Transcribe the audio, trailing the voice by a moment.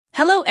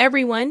Hello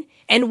everyone,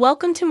 and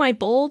welcome to my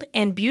bold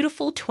and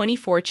beautiful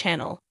 24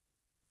 channel.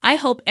 I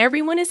hope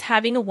everyone is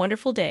having a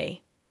wonderful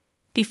day.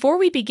 Before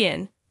we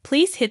begin,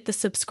 please hit the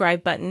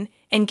subscribe button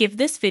and give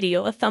this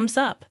video a thumbs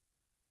up.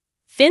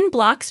 Finn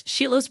blocks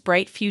Sheila's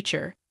bright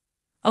future.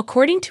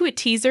 According to a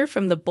teaser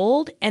from The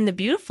Bold and the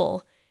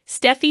Beautiful,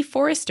 Steffy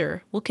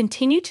Forrester will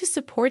continue to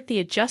support the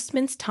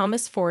adjustments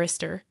Thomas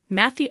Forrester,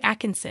 Matthew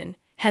Atkinson,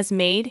 has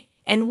made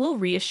and will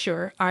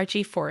reassure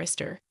R.J.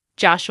 Forrester,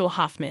 Joshua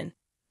Hoffman,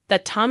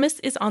 that Thomas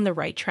is on the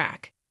right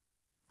track.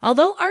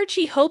 Although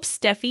Archie hopes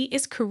Steffy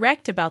is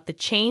correct about the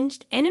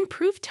changed and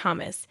improved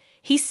Thomas,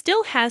 he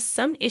still has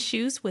some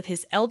issues with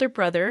his elder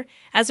brother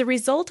as a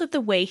result of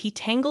the way he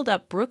tangled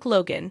up Brooke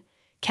Logan,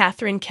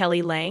 Catherine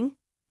Kelly Lang,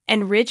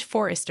 and Ridge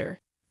Forrester,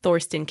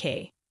 Thorsten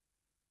Kaye.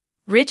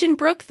 Ridge and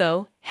Brooke,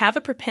 though, have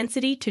a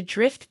propensity to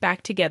drift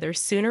back together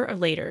sooner or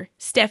later,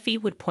 Steffy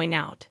would point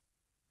out.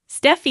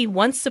 Steffy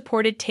once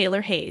supported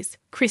Taylor Hayes,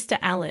 Krista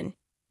Allen,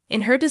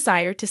 in her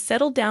desire to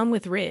settle down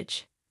with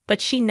Ridge, but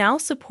she now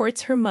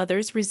supports her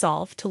mother's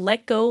resolve to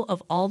let go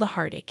of all the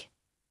heartache.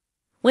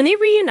 When they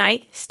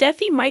reunite,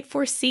 Steffy might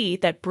foresee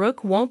that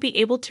Brooke won't be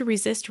able to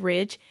resist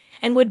Ridge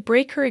and would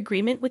break her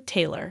agreement with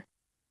Taylor.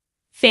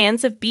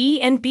 Fans of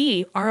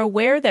B&B are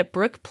aware that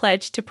Brooke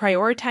pledged to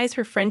prioritize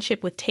her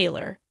friendship with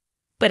Taylor,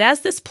 but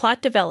as this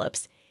plot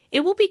develops, it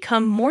will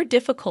become more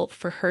difficult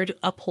for her to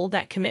uphold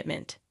that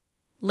commitment.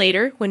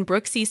 Later, when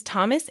Brooke sees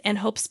Thomas and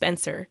Hope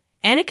Spencer,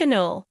 Annika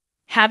Noel,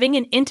 having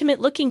an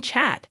intimate-looking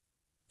chat,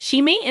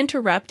 she may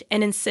interrupt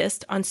and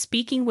insist on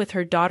speaking with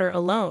her daughter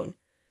alone,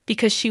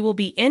 because she will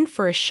be in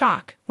for a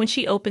shock when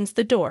she opens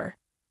the door.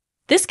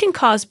 This can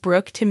cause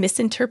Brooke to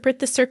misinterpret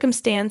the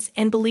circumstance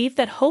and believe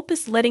that Hope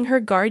is letting her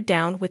guard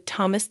down with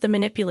Thomas the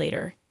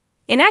manipulator.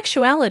 In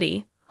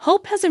actuality,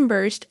 Hope has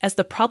emerged as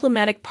the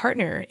problematic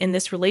partner in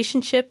this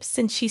relationship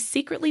since she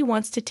secretly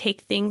wants to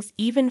take things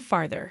even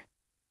farther.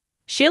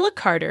 Sheila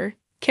Carter,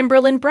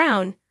 Kimberlyn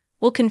Brown,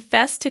 will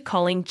confess to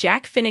calling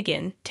Jack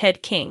Finnegan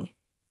Ted King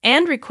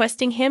and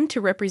requesting him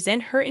to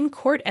represent her in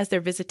court as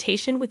their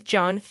visitation with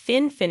John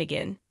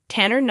Finnegan,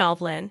 Tanner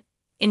Novlan,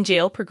 in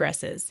jail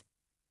progresses.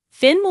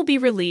 Finn will be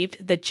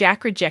relieved that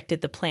Jack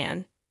rejected the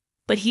plan,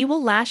 but he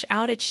will lash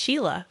out at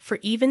Sheila for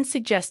even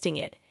suggesting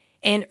it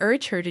and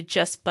urge her to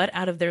just butt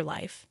out of their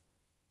life.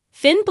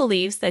 Finn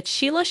believes that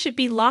Sheila should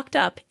be locked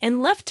up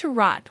and left to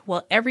rot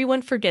while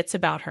everyone forgets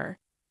about her.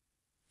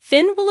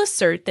 Finn will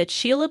assert that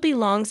Sheila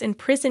belongs in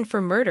prison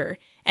for murder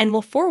and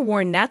will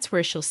forewarn that's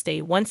where she'll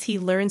stay once he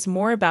learns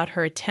more about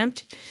her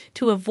attempt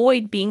to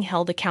avoid being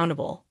held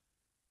accountable.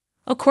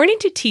 According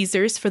to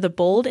teasers for The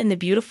Bold and the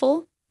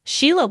Beautiful,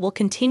 Sheila will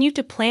continue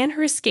to plan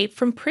her escape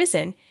from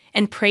prison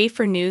and pray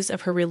for news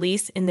of her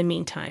release in the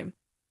meantime.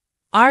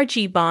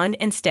 R.G. Bond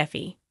and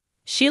Steffy.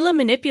 Sheila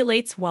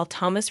manipulates while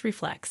Thomas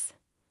reflects.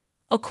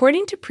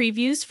 According to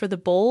previews for The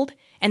Bold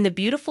and the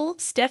Beautiful,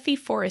 Steffy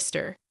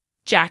Forrester,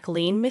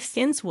 Jacqueline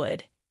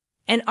Missinswood,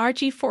 and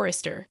R.G.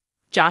 Forrester,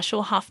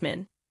 Joshua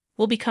Hoffman,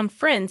 will become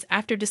friends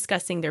after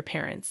discussing their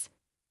parents.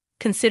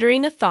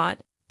 Considering a thought,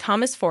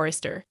 Thomas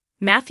Forrester,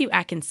 Matthew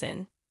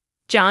Atkinson,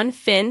 John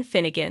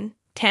Finnegan,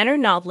 Tanner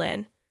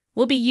Novlan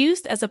will be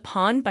used as a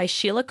pawn by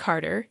Sheila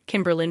Carter,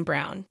 Kimberlyn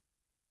Brown.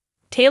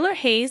 Taylor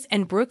Hayes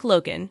and Brooke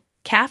Logan,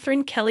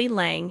 Catherine Kelly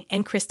Lang,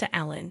 and Krista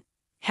Allen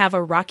have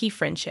a rocky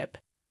friendship.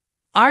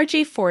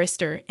 R.J.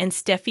 Forrester and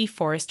Steffy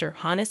Forrester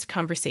honest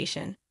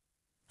conversation.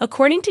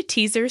 According to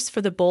teasers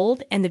for The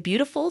Bold and the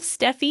Beautiful,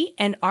 Steffy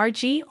and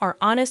R.G. are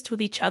honest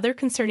with each other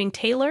concerning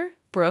Taylor,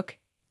 Brooke,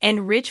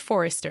 and Ridge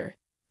Forrester,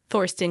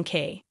 Thorsten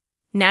Kaye.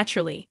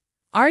 Naturally,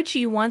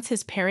 R.G. wants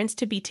his parents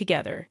to be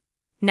together.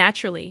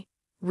 Naturally,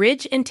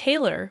 Ridge and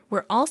Taylor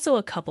were also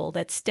a couple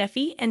that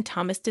Steffy and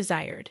Thomas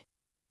desired.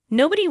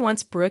 Nobody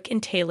wants Brooke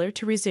and Taylor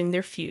to resume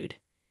their feud,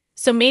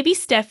 so maybe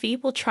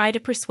Steffy will try to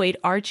persuade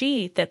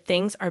R.G. that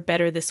things are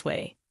better this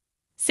way.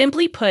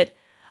 Simply put,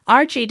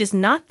 R.J. does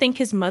not think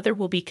his mother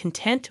will be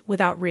content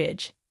without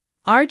Ridge.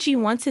 R.G.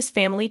 wants his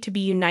family to be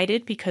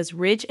united because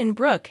Ridge and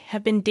Brooke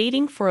have been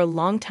dating for a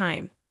long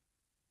time.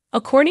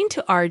 According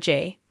to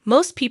R.J.,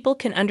 most people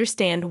can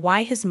understand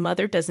why his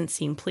mother doesn't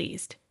seem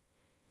pleased.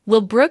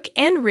 Will Brooke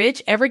and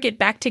Ridge ever get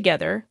back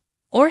together,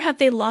 or have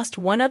they lost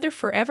one another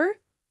forever?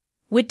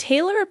 Would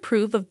Taylor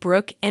approve of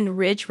Brooke and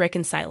Ridge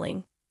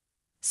reconciling?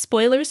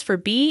 Spoilers for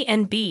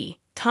B&B.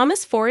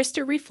 Thomas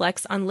Forrester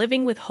reflects on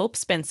living with Hope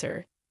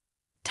Spencer.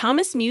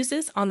 Thomas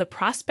muses on the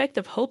prospect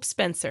of Hope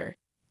Spencer,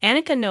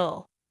 Annika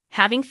Noel,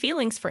 having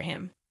feelings for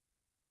him.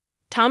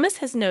 Thomas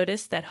has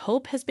noticed that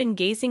Hope has been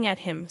gazing at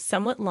him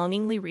somewhat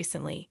longingly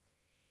recently.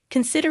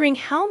 Considering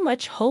how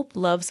much Hope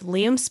loves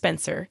Liam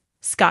Spencer,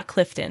 Scott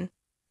Clifton,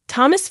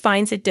 Thomas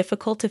finds it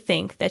difficult to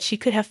think that she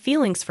could have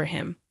feelings for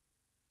him.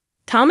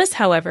 Thomas,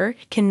 however,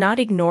 cannot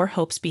ignore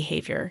Hope's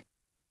behavior.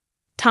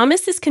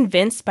 Thomas is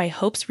convinced by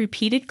Hope's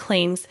repeated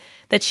claims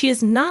that she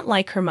is not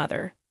like her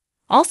mother.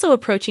 Also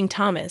approaching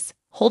Thomas,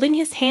 holding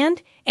his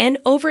hand and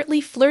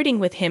overtly flirting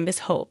with him is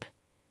Hope.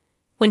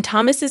 When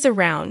Thomas is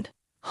around,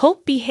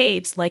 Hope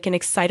behaves like an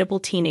excitable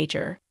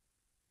teenager.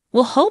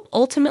 Will Hope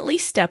ultimately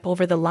step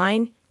over the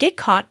line, get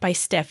caught by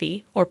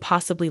Steffi or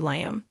possibly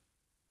Liam?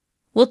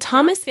 Will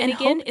Thomas and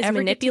Hope is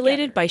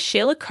manipulated by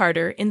Sheila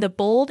Carter in The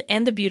Bold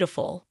and the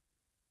Beautiful?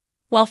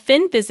 While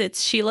Finn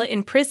visits Sheila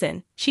in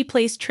prison, she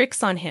plays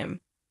tricks on him.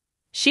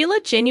 Sheila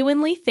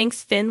genuinely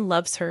thinks Finn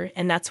loves her,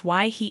 and that's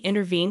why he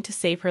intervened to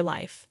save her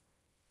life.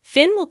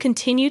 Finn will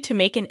continue to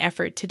make an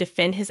effort to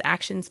defend his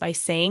actions by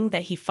saying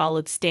that he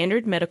followed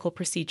standard medical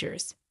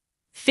procedures.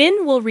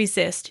 Finn will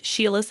resist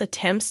Sheila's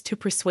attempts to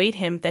persuade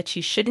him that she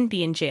shouldn't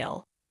be in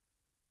jail.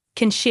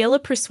 Can Sheila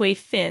persuade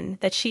Finn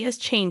that she has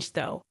changed,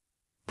 though?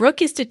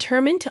 Brooke is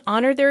determined to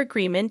honor their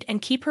agreement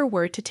and keep her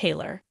word to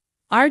Taylor.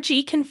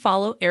 RG can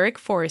follow Eric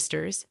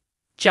Forrester's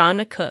John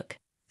McCook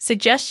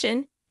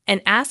suggestion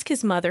and ask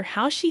his mother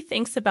how she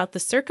thinks about the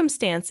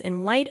circumstance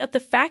in light of the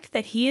fact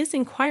that he is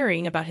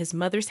inquiring about his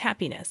mother's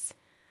happiness.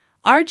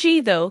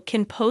 RG, though,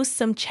 can pose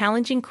some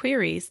challenging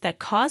queries that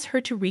cause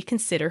her to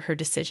reconsider her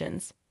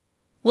decisions.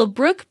 Will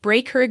Brooke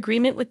break her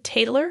agreement with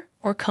Taylor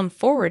or come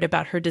forward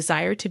about her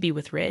desire to be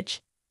with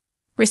Ridge?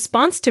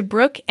 Response to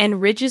Brooke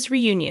and Ridge's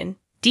reunion,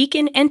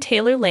 Deacon and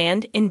Taylor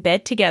land in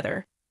bed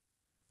together.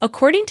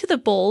 According to The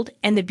Bold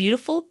and the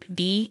Beautiful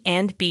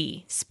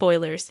B&B,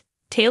 spoilers,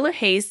 Taylor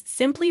Hayes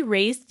simply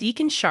raised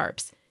Deacon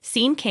Sharp's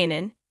scene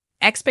Canaan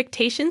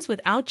expectations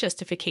without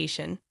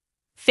justification.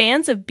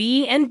 Fans of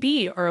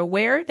B&B are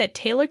aware that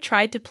Taylor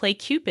tried to play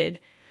Cupid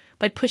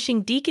by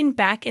pushing Deacon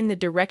back in the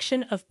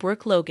direction of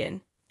Brooke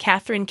Logan,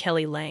 Catherine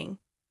Kelly Lang.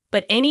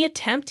 But any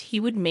attempt he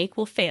would make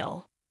will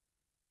fail.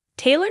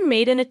 Taylor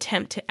made an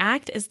attempt to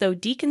act as though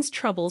Deacon's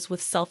troubles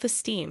with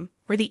self-esteem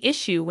were the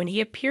issue when he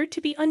appeared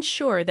to be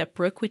unsure that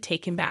Brooke would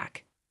take him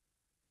back.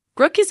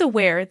 Brooke is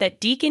aware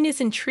that Deacon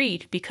is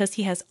intrigued because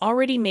he has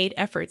already made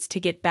efforts to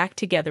get back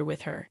together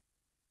with her.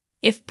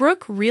 If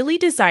Brooke really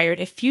desired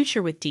a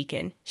future with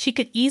Deacon, she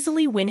could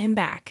easily win him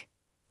back.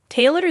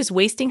 Taylor is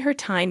wasting her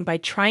time by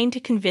trying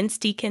to convince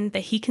Deacon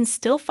that he can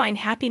still find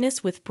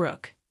happiness with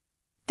Brooke.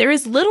 There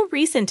is little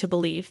reason to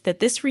believe that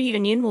this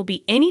reunion will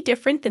be any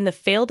different than the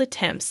failed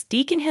attempts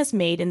Deacon has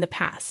made in the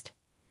past.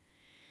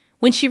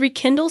 When she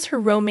rekindles her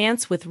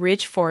romance with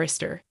Ridge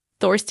Forrester,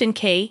 Thorsten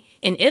K.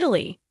 in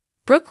Italy,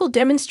 Brooke will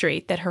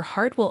demonstrate that her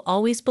heart will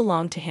always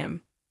belong to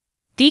him.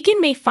 Deacon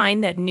may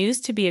find that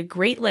news to be a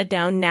great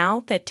letdown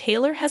now that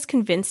Taylor has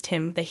convinced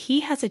him that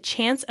he has a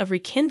chance of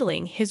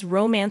rekindling his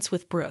romance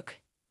with Brooke.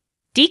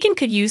 Deacon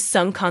could use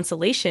some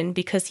consolation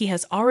because he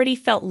has already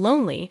felt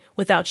lonely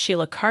without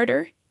Sheila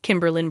Carter,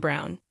 Kimberlyn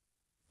Brown.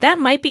 That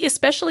might be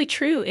especially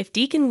true if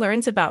Deacon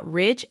learns about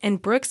Ridge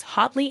and Brooke's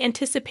hotly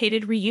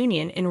anticipated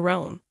reunion in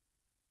Rome.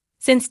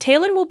 Since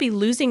Taylor will be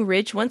losing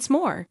Ridge once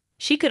more,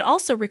 she could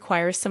also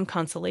require some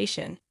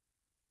consolation.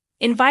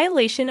 In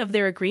violation of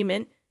their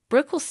agreement,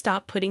 Brooke will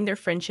stop putting their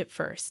friendship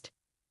first.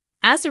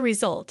 As a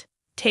result,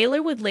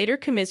 Taylor would later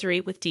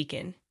commiserate with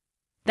Deacon.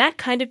 That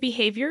kind of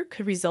behavior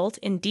could result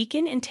in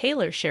Deacon and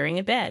Taylor sharing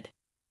a bed.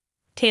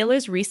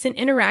 Taylor's recent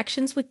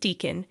interactions with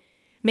Deacon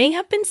may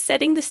have been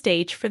setting the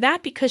stage for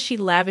that because she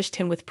lavished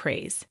him with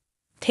praise.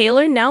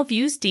 Taylor now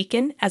views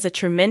Deacon as a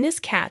tremendous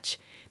catch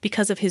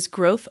because of his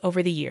growth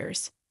over the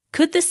years.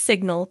 Could this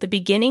signal the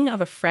beginning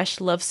of a fresh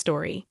love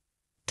story?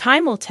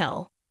 Time will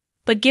tell,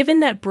 but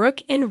given that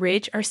Brooke and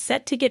Ridge are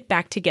set to get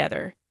back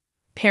together,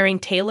 pairing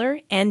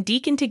Taylor and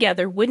Deacon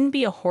together wouldn't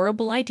be a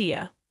horrible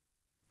idea.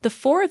 The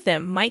four of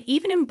them might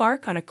even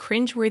embark on a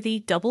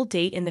cringeworthy double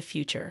date in the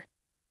future.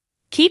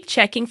 Keep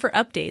checking for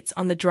updates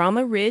on the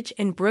drama Ridge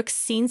and Brooke's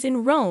scenes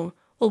in Rome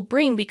will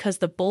bring because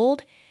The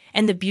Bold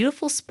and the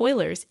Beautiful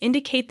spoilers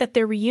indicate that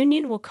their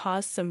reunion will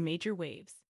cause some major waves.